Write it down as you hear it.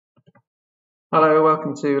Hello,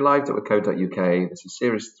 welcome to live.withcode.uk. This is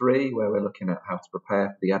series 3 where we're looking at how to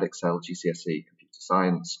prepare for the Edexcel GCSE Computer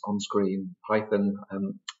Science on-screen Python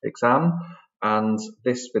exam. And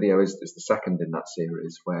this video is the second in that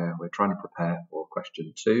series where we're trying to prepare for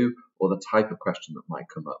question 2 or the type of question that might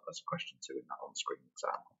come up as question 2 in that on-screen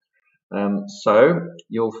exam. So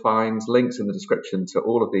you'll find links in the description to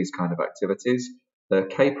all of these kind of activities. The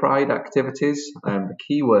K-Pride activities, the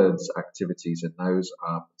keywords activities in those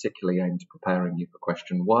are particularly aimed at preparing you for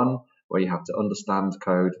question 1, where you have to understand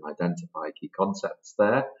code and identify key concepts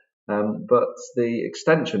there. But the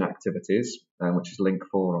extension activities, which is link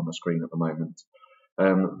 4 on the screen at the moment,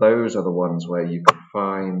 those are the ones where you can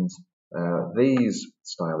find these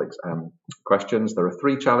style questions. There are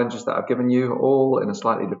 3 challenges that I've given you, all in a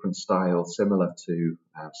slightly different style, similar to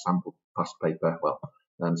sample past paper,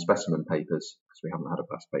 specimen papers, because we haven't had a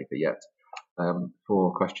past paper yet,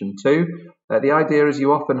 for question 2. The idea is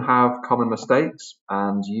you often have common mistakes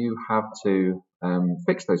and you have to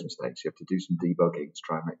fix those mistakes. You have to do some debugging to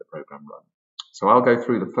try and make the program run. So I'll go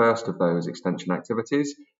through the first of those extension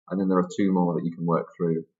activities, and then there are 2 more that you can work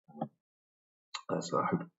through. So I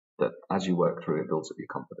hope that as you work through, it builds up your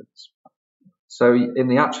confidence. So in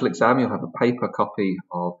the actual exam, you'll have a paper copy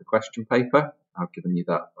of the question paper. I've given you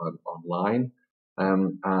that online.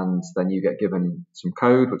 And then you get given some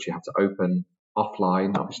code which you have to open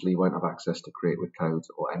offline. Obviously you won't have access to Create with Code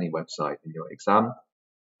or any website in your exam.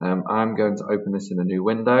 I'm going to open this in a new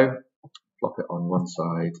window, flop it on one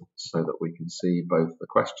side so that we can see both the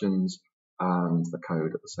questions and the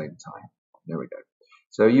code at the same time. There we go.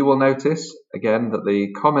 So you will notice again that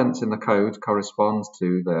the comments in the code correspond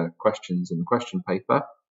to the questions in the question paper.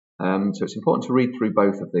 So it's important to read through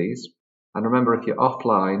both of these. And remember, if you're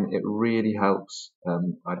offline, it really helps.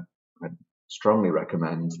 I'd strongly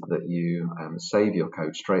recommend that you save your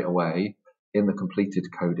code straight away in the completed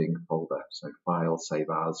coding folder. So File, Save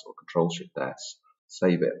As, or Control-Shift-S.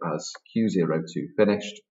 Save it as Q02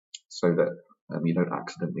 finished so that you don't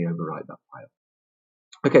accidentally overwrite that file.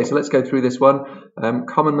 Okay, so let's go through this one.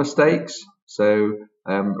 Common mistakes. So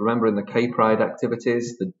remember in the K-Pride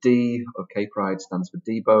activities, the D of K-Pride stands for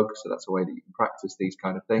debug. So that's a way that you can practice these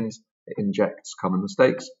kind of things. It injects common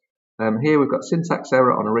mistakes. Here we've got syntax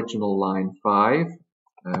error on original line 5.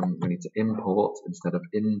 We need to import instead of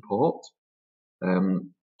import.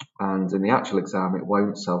 And in the actual exam, it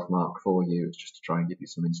won't self-mark for you. It's just to try and give you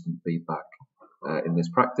some instant feedback in this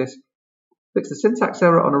practice. Fix the syntax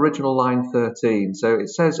error on original line 13. So it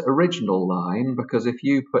says original line because if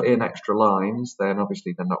you put in extra lines, then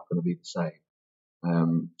obviously they're not going to be the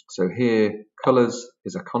same. So here, colors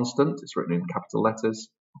is a constant. It's written in capital letters.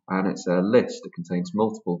 And it's a list. It contains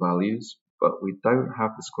multiple values, but we don't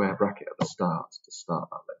have the square bracket at the start to start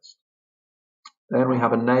that list. Then we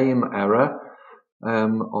have a name error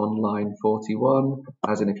on line 41,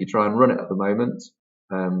 as in if you try and run it at the moment,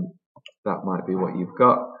 that might be what you've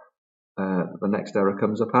got. The next error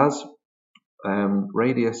comes up as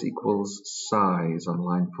radius equals size on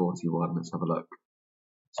line 41. Let's have a look.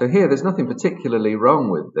 So here, there's nothing particularly wrong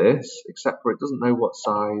with this, except for it doesn't know what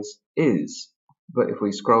size is. But if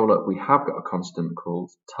we scroll up, we have got a constant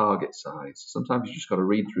called target size. Sometimes you just got to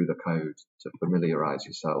read through the code to familiarize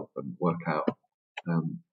yourself and work out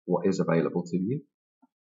what is available to you.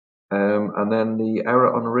 And then the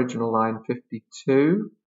error on original line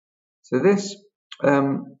 52. So this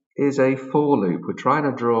is a for loop. We're trying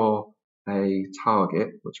to draw a target,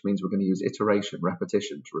 which means we're going to use iteration,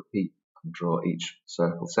 repetition, to repeat and draw each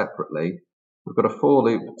circle separately. We've got a for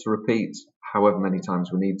loop to repeat however many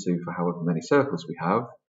times we need to for however many circles we have,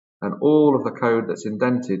 and all of the code that's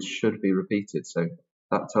indented should be repeated. So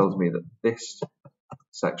that tells me that this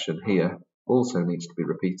section here also needs to be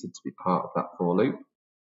repeated to be part of that for loop.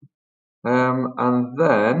 And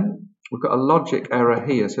then we've got a logic error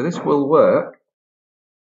here. So this will work.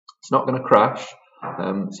 It's not going to crash.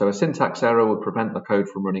 So a syntax error would prevent the code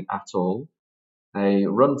from running at all. A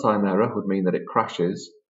runtime error would mean that it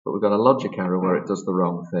crashes, but we've got a logic error where it does the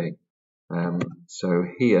wrong thing. So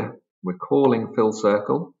here we're calling fill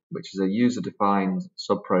circle, which is a user-defined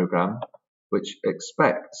subprogram which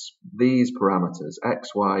expects these parameters,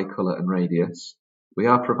 x, y, color, and radius. We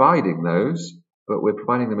are providing those, but we're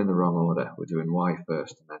providing them in the wrong order. We're doing y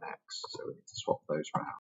first and then x, so we need to swap those around.